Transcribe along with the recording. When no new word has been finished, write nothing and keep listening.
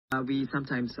We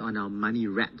sometimes on our money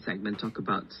wrap segment talk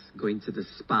about going to the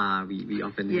spa. We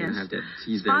often have that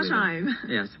teaser. Spa time.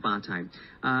 Yeah, spa time.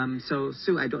 So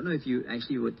Sue, I don't know if you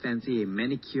actually would fancy a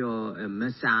manicure, a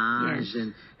massage,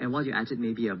 and while you're at it,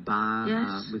 maybe a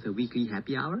bar with a weekly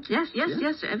happy hour. Yes,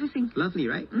 everything. Lovely,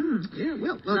 right? Yeah,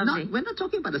 well we're not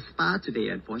talking about a spa today,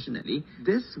 unfortunately.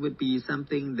 This would be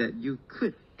something that you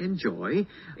could enjoy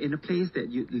in a place that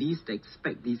you least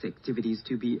expect these activities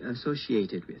to be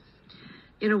associated with.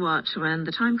 You know what, when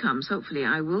the time comes, hopefully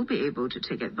I will be able to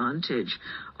take advantage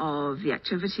of the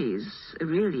activities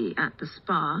really at the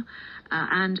spa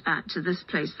and at this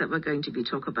place that we're going to be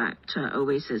talking about,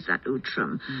 Oasis at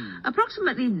Outram.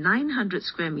 Approximately 900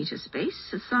 square meter space,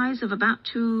 the size of about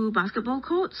 2 basketball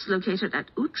courts, located at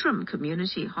Outram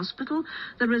Community Hospital,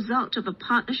 the result of a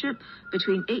partnership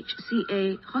between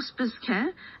HCA Hospice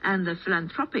Care and the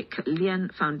philanthropic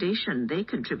Leong Foundation. They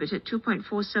contributed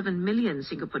 2.47 million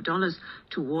Singapore dollars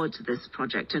towards this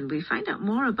project, and we find out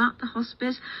more about the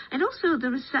hospice and also the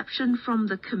reception from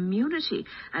the community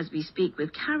as we speak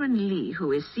with Karen Lee,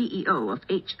 who is CEO of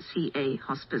HCA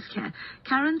Hospice Care.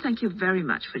 Karen, thank you very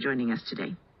much for joining us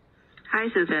today. Hi,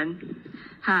 Susan.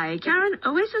 Hi, Karen.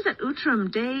 Oasis at Outram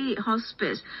Day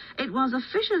Hospice. It was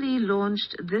officially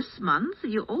launched this month.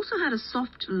 You also had a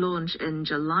soft launch in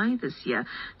July this year.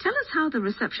 Tell us how the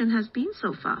reception has been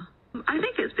so far. I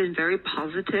think it's been very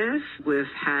positive. We've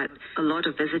had a lot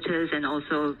of visitors and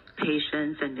also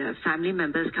patients and their family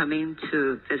members coming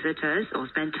to visit us or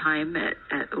spend time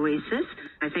at Oasis.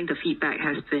 I think the feedback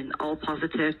has been all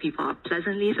positive. People are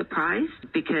pleasantly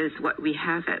surprised because what we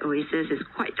have at Oasis is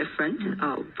quite different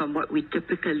from what we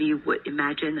typically would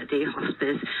imagine a day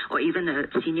hospice or even a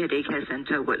senior daycare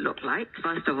center would look like.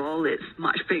 First of all, it's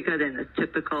much bigger than a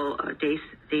typical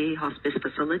day hospice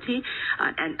facility.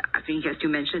 And I think, as you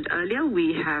mentioned earlier,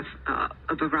 we have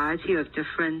a variety of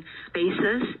different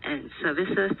spaces and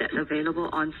services that's available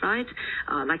on site,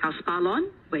 like our spalon,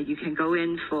 where you can go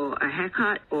in for a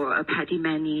haircut or a pedi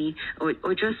mani or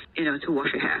just, to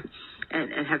wash your hair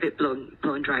and have it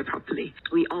blown dry properly.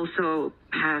 We also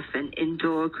have an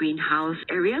indoor greenhouse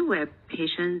area where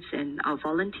patients and our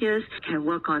volunteers can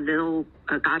work on little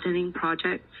gardening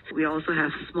projects. We also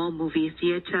have small movie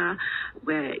theater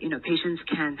where patients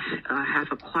can have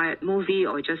a quiet movie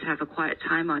or just have a quiet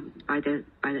time by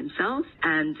themselves.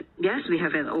 And yes, we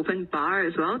have an open bar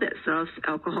as well that serves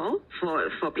alcohol for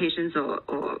patients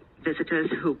or visitors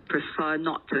who prefer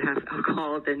not to have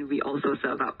alcohol. Then we also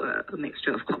serve up a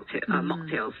mixture of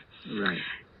mocktails. Right.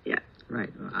 Yeah. Right.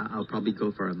 I'll probably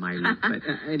go for a Milo. But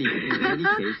anyway, in any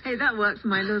case. Hey, that works.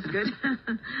 Milo's good.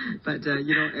 But,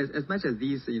 as much as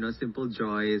these, simple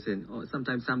joys and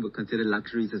sometimes some would consider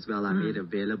luxuries as well are made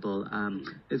available,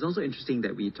 it's also interesting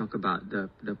that we talk about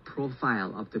the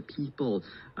profile of the people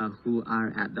who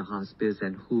are at the hospice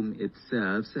and whom it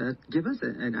serves. Give us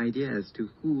an idea as to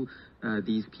who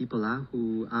these people are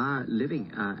who are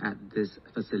living at this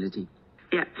facility.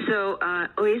 Yeah, so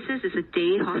Oasis is a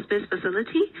day hospice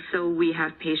facility. So we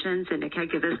have patients and their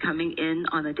caregivers coming in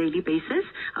on a daily basis.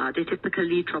 They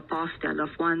typically drop off their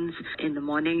loved ones in the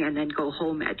morning and then go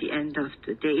home at the end of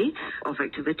the day of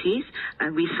activities.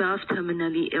 And we serve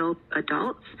terminally ill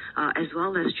adults as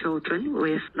well as children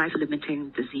with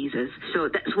life-limiting diseases. So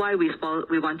that's why we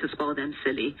want to spoil them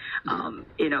silly,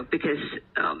 because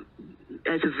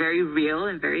there's a very real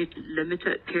and very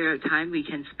limited period of time we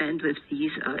can spend with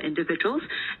these individuals,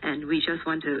 and we just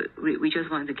want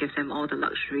to give them all the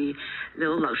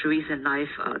little luxuries in life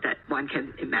that one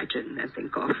can imagine and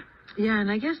think of. Yeah,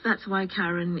 and I guess that's why,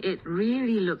 Karen, it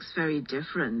really looks very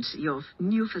different, your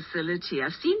new facility.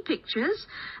 I've seen pictures,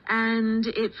 and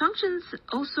it functions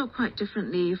also quite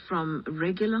differently from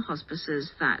regular hospices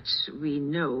that we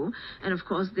know. And, of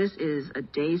course, this is a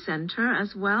day center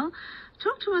as well.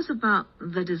 Talk to us about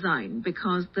the design,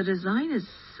 because the design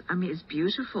is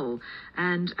beautiful,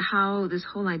 and how this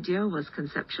whole idea was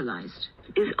conceptualized.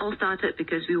 It all started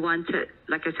because we wanted,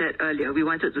 like I said earlier, we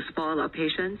wanted to spoil our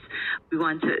patients. We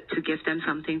wanted to give them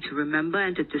something to remember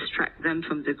and to distract them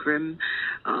from the grim.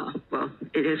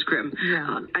 It is grim.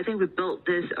 Yeah. I think we built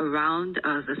this around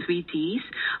the 3 Ds.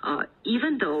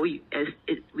 Even though we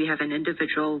have an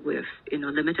individual with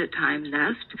limited time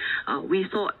left, we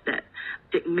thought that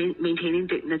maintaining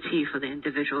dignity for the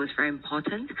individual is very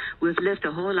important. We've lived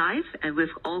a whole life and we've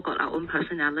all got our own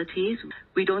personalities.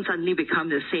 We don't suddenly become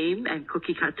the same and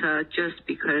cookie cutter just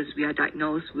because we are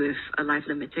diagnosed with a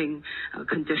life-limiting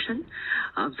condition.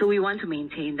 So we want to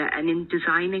maintain that. And in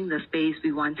designing the space,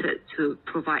 we wanted to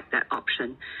provide that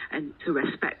option and to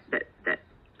respect that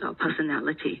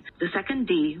personality. The second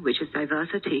D, which is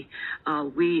diversity,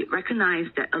 we recognize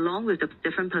that along with the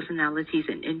different personalities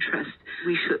and interests,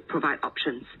 we should provide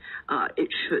options. It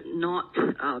should not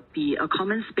be a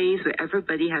common space where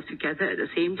everybody has to gather at the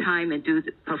same time and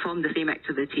perform the same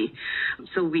activity.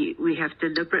 So we have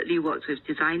deliberately worked with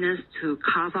designers to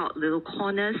carve out little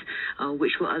corners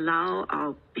which will allow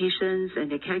our patients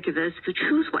and their caregivers to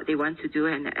choose what they want to do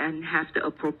and have the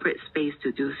appropriate space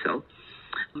to do so.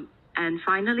 And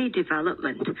finally,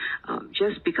 development.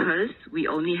 Just because we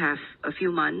only have a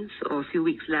few months or a few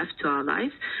weeks left to our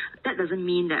lives, that doesn't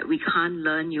mean that we can't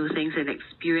learn new things and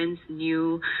experience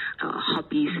new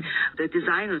hobbies. The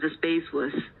design of the space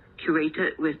was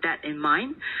curated with that in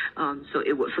mind, so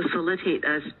it would facilitate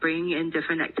us bringing in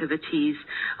different activities.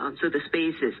 So the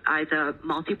space is either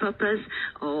multi-purpose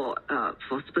or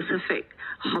for specific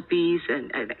hobbies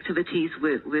and activities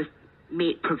with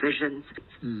made provisions.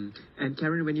 And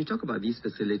Karen, when you talk about these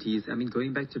facilities, I mean,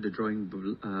 going back to the drawing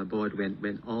board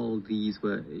when all these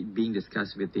were being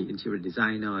discussed with the interior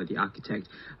designer or the architect,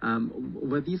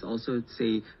 were these also,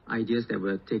 say, ideas that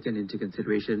were taken into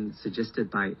consideration,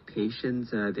 suggested by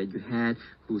patients that you had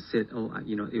who said, oh,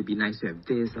 you know, it would be nice to have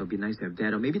this, or it would be nice to have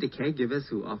that, or maybe the caregivers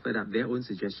who offered up their own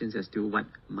suggestions as to what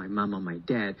my mom or my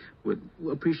dad would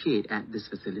appreciate at this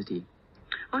facility?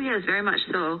 Oh yes, very much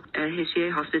so. At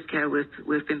HCA Hospice Care,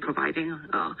 we've been providing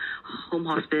home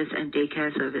hospice and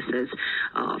daycare services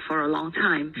for a long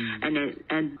time,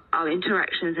 and our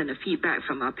interactions and the feedback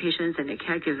from our patients and their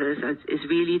caregivers is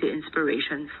really the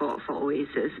inspiration for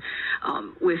Oasis.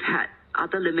 We've had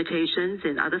other limitations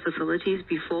in other facilities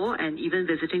before, and even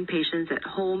visiting patients at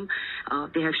home,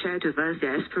 they have shared with us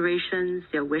their aspirations,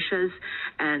 their wishes,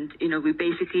 and we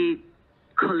basically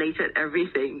collated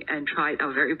everything and tried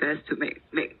our very best to make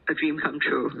a dream come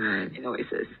true in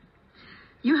Oasis.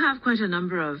 You have quite a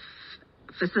number of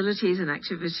facilities and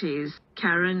activities,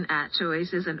 Karen, at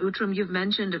Oasis and Outram. You've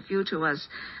mentioned a few to us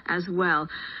as well.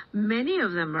 Many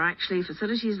of them are actually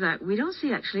facilities that we don't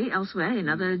see actually elsewhere in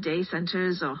other day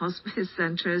centers or hospice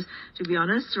centers, to be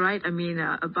honest, right? I mean,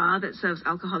 a bar that serves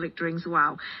alcoholic drinks,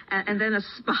 wow. And then a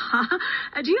spa.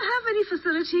 Do you have any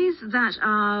facilities that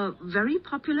are very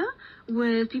popular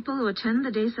with people who attend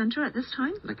the day center at this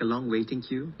time? Like a long waiting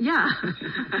queue? Yeah.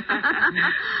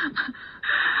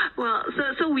 Well,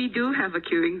 so we do have a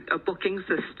booking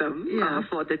system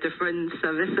for the different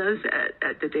services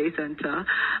at the day center,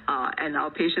 and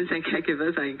our patients and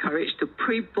caregivers are encouraged to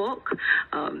pre-book.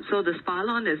 So the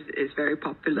spalon is very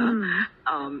popular,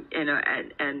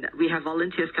 and we have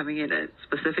volunteers coming in at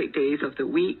specific days of the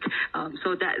week,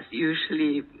 so that's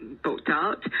usually booked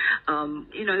out.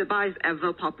 The bar is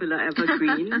ever popular,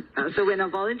 evergreen. So when our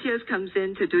volunteers comes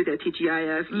in to do their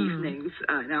TGIF evenings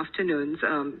and afternoons,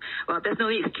 well, there's no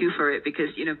need to queue for it because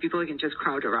people can just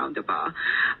crowd around the bar.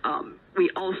 We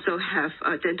also have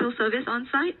a dental service on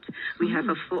site. We have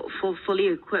a fully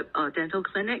equipped dental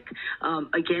clinic.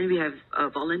 Again, we have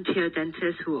volunteer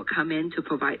dentists who will come in to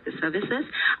provide the services.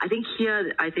 I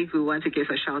think we want to give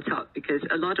a shout out because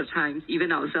a lot of times,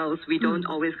 even ourselves, we don't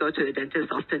always go to the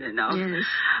dentist often enough.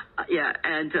 Yes.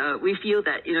 And we feel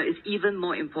that it's even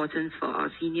more important for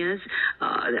our seniors,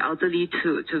 the elderly,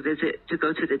 to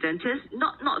go to the dentist.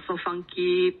 Not for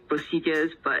funky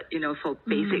procedures, but for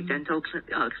basic dental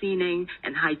cleaning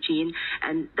and hygiene,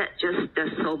 and that just does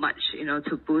so much,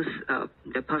 to boost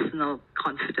the personal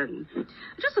confidence.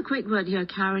 Just a quick word here,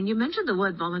 Karen. You mentioned the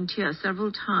word volunteer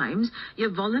several times. You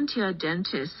have volunteer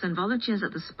dentists and volunteers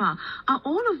at the spa. Are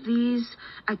all of these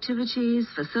activities,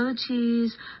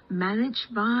 facilities managed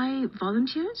by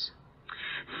volunteers?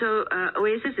 So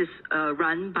Oasis is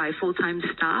run by full-time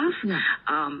staff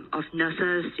of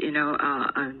nurses,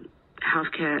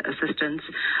 healthcare assistants.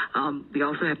 We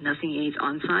also have nursing aides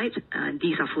on site, and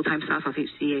these are full-time staff of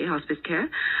HCA Hospice Care.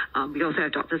 We also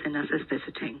have doctors and nurses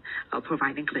visiting,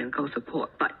 providing clinical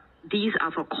support. But these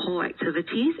are for core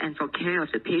activities and for care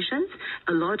of the patients.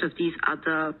 A lot of these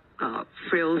other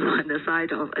frills on the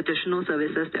side of additional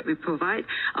services that we provide,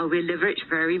 we leverage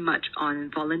very much on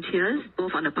volunteers,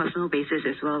 both on a personal basis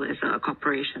as well as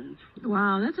corporations.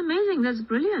 Wow, that's amazing. That's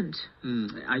brilliant.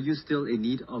 Are you still in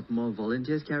need of more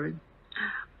volunteers, Karen?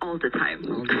 All the time.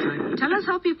 All the time. Tell us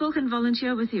how people can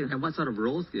volunteer with you. And what sort of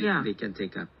roles they can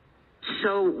take up?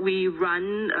 So we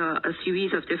run a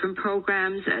series of different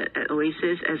programs at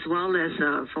Oasis, as well as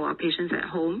for our patients at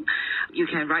home. You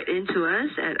can write into us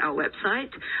at our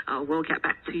website. We'll get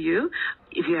back to you.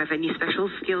 If you have any special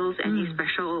skills, any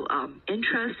special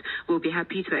interests, we'll be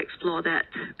happy to explore that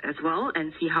as well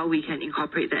and see how we can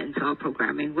incorporate that into our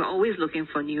programming. We're always looking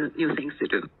for new things to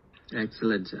do.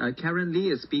 Excellent. Karen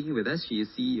Lee is speaking with us. She is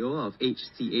CEO of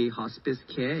HCA Hospice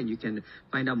Care, and you can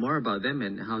find out more about them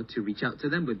and how to reach out to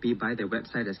them would be by their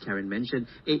website, as Karen mentioned,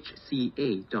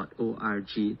 hca.org.sg.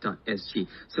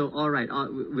 So, all right,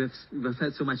 we've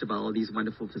heard so much about all these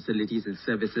wonderful facilities and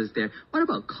services there. What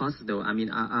about costs, though? I mean,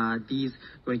 are these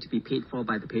going to be paid for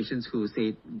by the patients who,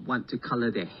 say, want to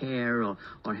color their hair or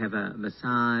have a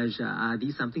massage? Are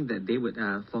these something that they would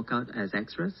fork out as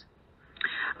extras?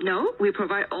 No, we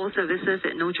provide all services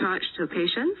at no charge to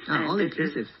patients. All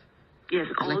inclusive. Yes,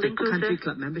 all like inclusive. Like a country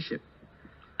club membership.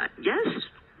 Yes,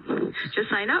 just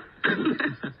sign up.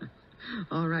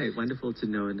 All right, wonderful to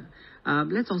know.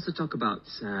 Let's also talk about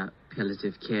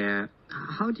palliative care.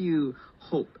 How do you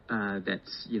hope that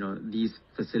these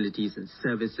facilities and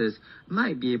services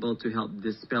might be able to help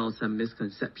dispel some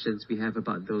misconceptions we have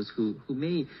about those who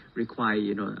may require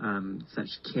such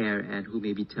care and who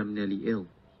may be terminally ill?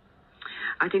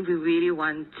 I think we really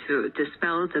want to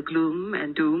dispel the gloom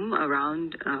and doom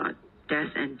around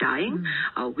death and dying.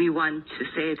 We want to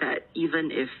say that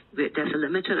even if there's a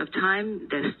limited of time,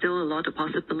 there's still a lot of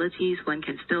possibilities. One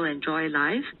can still enjoy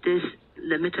life. This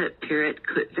limited period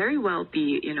could very well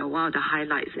be, one of the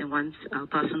highlights in one's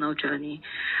personal journey.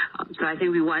 So I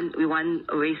think we want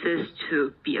Oasis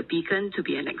to be a beacon, to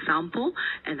be an example,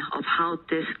 and of how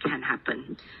this can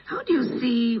happen. How do you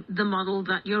see the model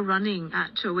that you're running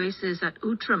at Oasis at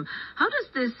Outram? How does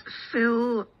this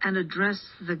fill and address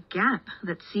the gap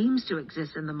that seems to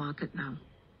exist in the market now?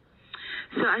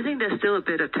 So I think there's still a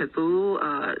bit of taboo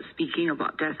speaking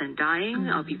about death and dying.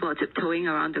 People are tiptoeing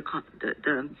around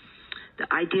the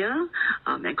idea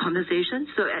and conversation.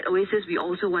 So at Oasis, we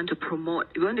also want to promote,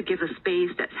 we want to give a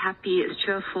space that's happy, it's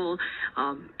cheerful,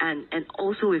 and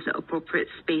also with the appropriate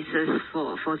spaces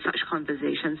for such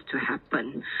conversations to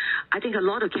happen. I think a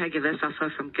lot of caregivers suffer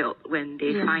from guilt when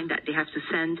they find that they have to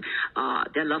send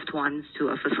their loved ones to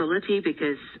a facility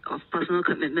because of personal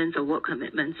commitments or work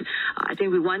commitments. I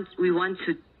think we want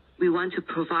to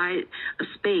provide a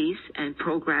space and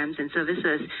programs and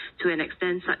services to an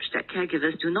extent such that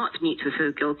caregivers do not need to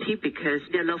feel guilty because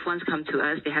their loved ones come to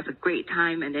us, they have a great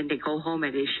time, and then they go home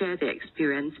and they share their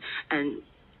experience, and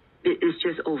it is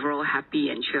just overall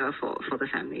happy and cheer for the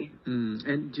family.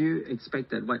 And do you expect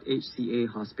that what HCA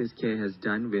Hospice Care has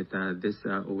done with this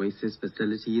Oasis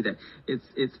facility, that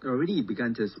it's already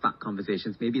begun to spark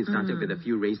conversations? Maybe it started with a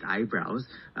few raised eyebrows,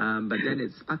 but then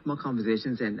it sparked more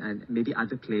conversations, and maybe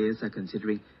other players are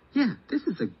considering, this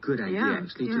is a good idea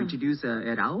actually to introduce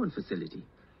at our own facility.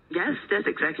 Yes, that's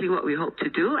exactly what we hope to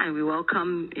do, and we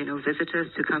welcome,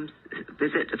 visitors to come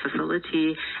visit the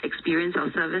facility, experience our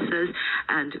services,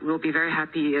 and we'll be very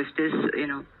happy if this,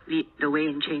 lead the way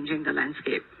in changing the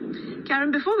landscape.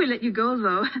 Karen, before we let you go,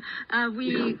 though,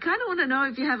 we kind of want to know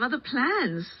if you have other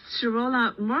plans to roll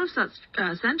out more of such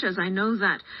centers. I know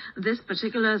that this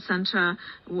particular center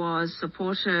was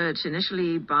supported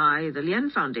initially by the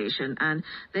Leong Foundation, and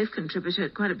they've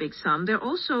contributed quite a big sum. They're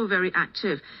also very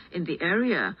active in the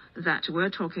area that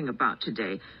we're talking about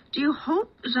today. Do you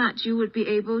hope that you would be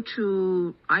able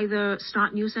to either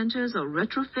start new centers or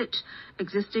retrofit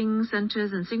existing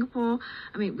centers in Singapore?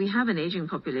 I mean, we have an aging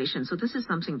population, so this is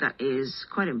something that is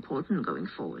quite important going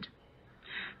forward.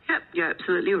 Yep, you're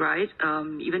absolutely right.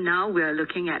 Even now, we're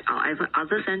looking at our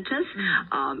other centers,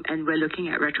 and we're looking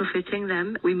at retrofitting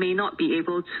them. We may not be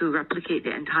able to replicate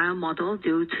the entire model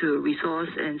due to resource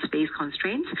and space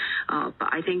constraints,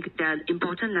 but I think there are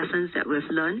important lessons that we've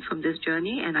learned from this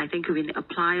journey, and I think we can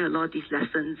apply a lot of these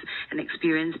lessons and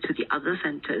experience to the other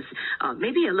centers.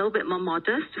 Maybe a little bit more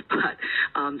modest, but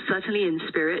certainly in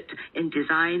spirit, in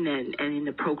design, and in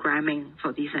the programming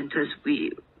for these centers,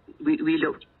 we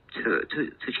look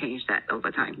to change that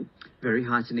over time. Very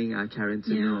heartening, Karen,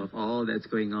 to know of all that's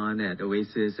going on at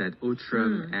Oasis at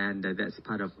Outram, and that's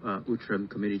part of Outram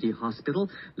Community Hospital,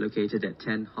 located at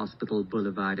 10 Hospital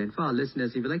Boulevard. And for our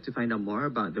listeners, if you'd like to find out more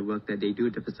about the work that they do,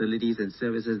 the facilities and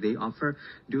services they offer,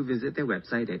 do visit their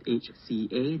website at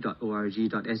hca.org.sg.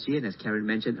 And as Karen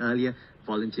mentioned earlier,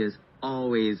 volunteers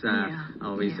always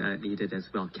needed as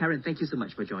well. Karen, thank you so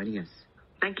much for joining us.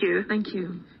 Thank you. Thank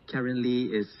you. Karen Lee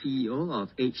is CEO of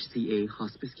HCA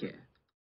Hospice Care.